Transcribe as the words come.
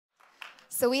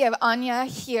So we have Anya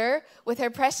here with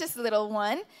her precious little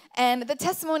one, and the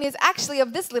testimony is actually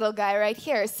of this little guy right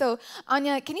here. So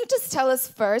Anya, can you just tell us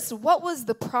first, what was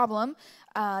the problem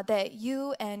that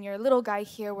you and your little guy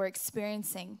here were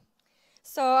experiencing?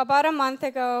 So about a month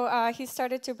ago, he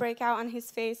started to break out on his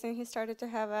face, and he started to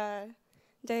have a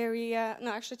diarrhea.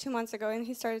 No, actually 2 months ago, and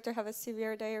he started to have a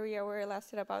severe diarrhea where it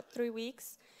lasted about 3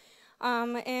 weeks.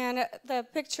 And the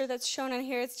picture that's shown in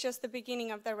here, it's just the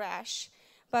beginning of the rash.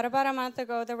 But about a month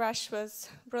ago, the rash was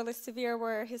really severe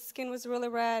where his skin was really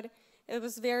red. It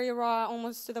was very raw,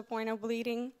 almost to the point of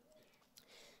bleeding.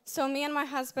 So me and my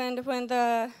husband, when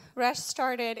the rash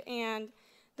started and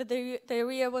the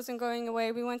diarrhea wasn't going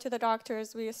away, we went to the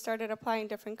doctors. We started applying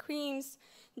different creams,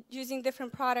 using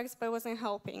different products, but it wasn't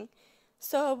helping.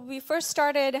 So we first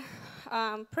started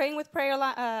praying with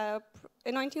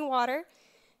anointing water.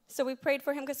 So we prayed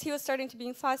for him because he was starting to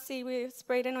be fussy. We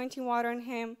sprayed anointing water on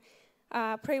him,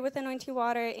 prayed with anointing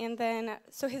water, and then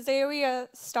so his diarrhea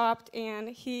stopped and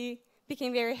he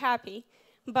became very happy.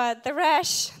 But the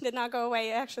rash did not go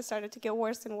away. It actually started to get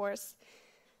worse and worse.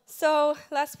 So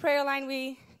last prayer line,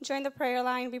 we joined the prayer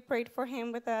line. We prayed for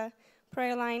him with a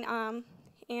prayer line,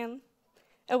 and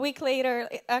a week later,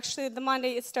 actually the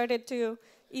Monday, it started to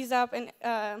ease up, and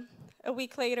a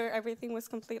week later, everything was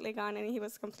completely gone, and he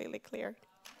was completely cleared.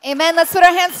 Amen. Let's put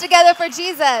our hands together for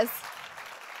Jesus.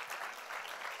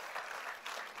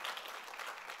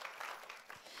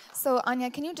 So, Anya,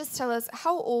 can you just tell us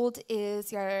how old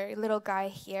is your little guy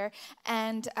here,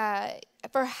 and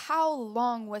for how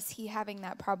long was he having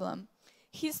that problem?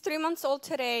 He's 3 months old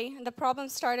today. The problem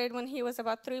started when he was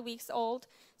about 3 weeks old.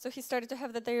 So he started to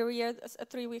have the diarrhea at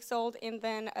 3 weeks old, and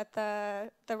then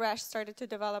the rash started to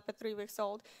develop at 3 weeks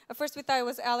old. At first, we thought it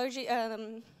was allergy,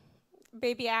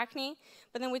 baby acne,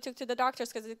 but then we took to the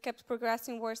doctors because it kept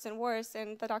progressing worse and worse,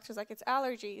 and the doctor's like, it's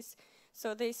allergies.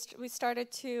 So we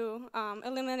started to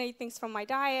eliminate things from my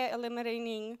diet,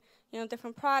 eliminating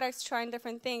different products, trying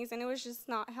different things, and it was just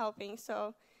not helping.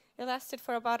 So it lasted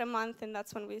for about a month, and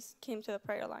that's when we came to the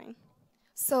prayer line.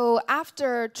 So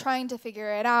after trying to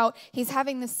figure it out, he's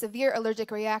having this severe allergic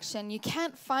reaction. You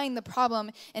can't find the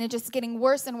problem, and it's just getting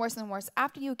worse and worse and worse.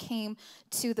 After you came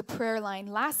to the prayer line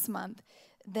last month,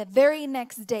 the very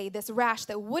next day, this rash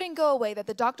that wouldn't go away, that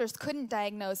the doctors couldn't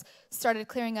diagnose, started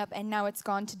clearing up, and now it's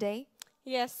gone today?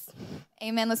 Yes.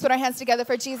 Amen. Let's put our hands together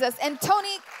for Jesus. And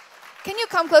Tony, can you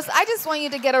come close? I just want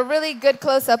you to get a really good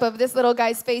close-up of this little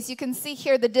guy's face. You can see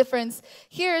here the difference.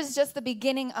 Here is just the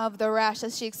beginning of the rash,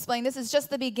 as she explained. This is just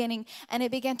the beginning, and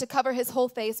it began to cover his whole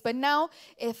face. But now,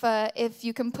 if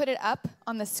you can put it up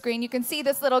on the screen, you can see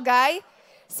this little guy.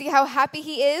 See how happy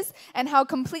he is and how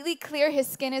completely clear his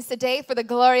skin is today for the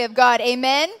glory of God.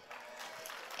 Amen?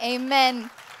 Amen.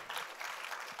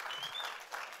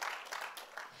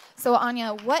 So,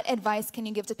 Anya, what advice can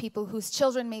you give to people whose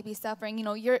children may be suffering?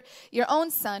 Your own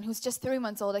son, who's just 3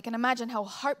 months old, I can imagine how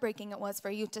heartbreaking it was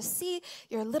for you to see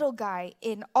your little guy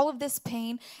in all of this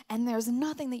pain, and there's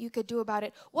nothing that you could do about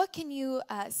it. What can you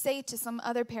say to some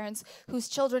other parents whose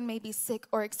children may be sick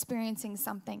or experiencing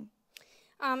something?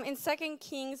 In 2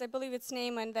 Kings, I believe it's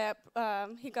Naaman, that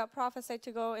he got prophesied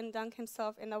to go and dunk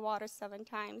himself in the water 7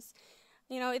 times.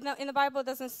 In the Bible, it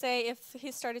doesn't say if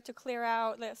he started to clear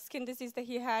out the skin disease that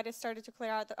he had. It started to clear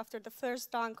out after the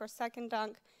first dunk or second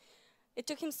dunk. It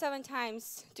took him 7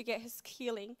 times to get his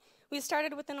healing. We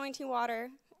started with anointing water.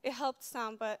 It helped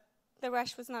some, but the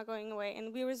rash was not going away,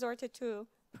 and we resorted to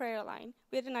prayer line.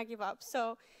 We did not give up.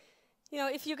 So,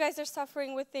 if you guys are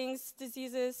suffering with things,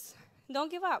 diseases,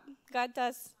 don't give up. God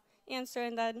does answer,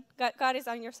 and God is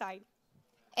on your side.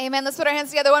 Amen. Let's put our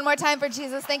hands together one more time for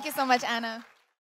Jesus. Thank you so much, Anna.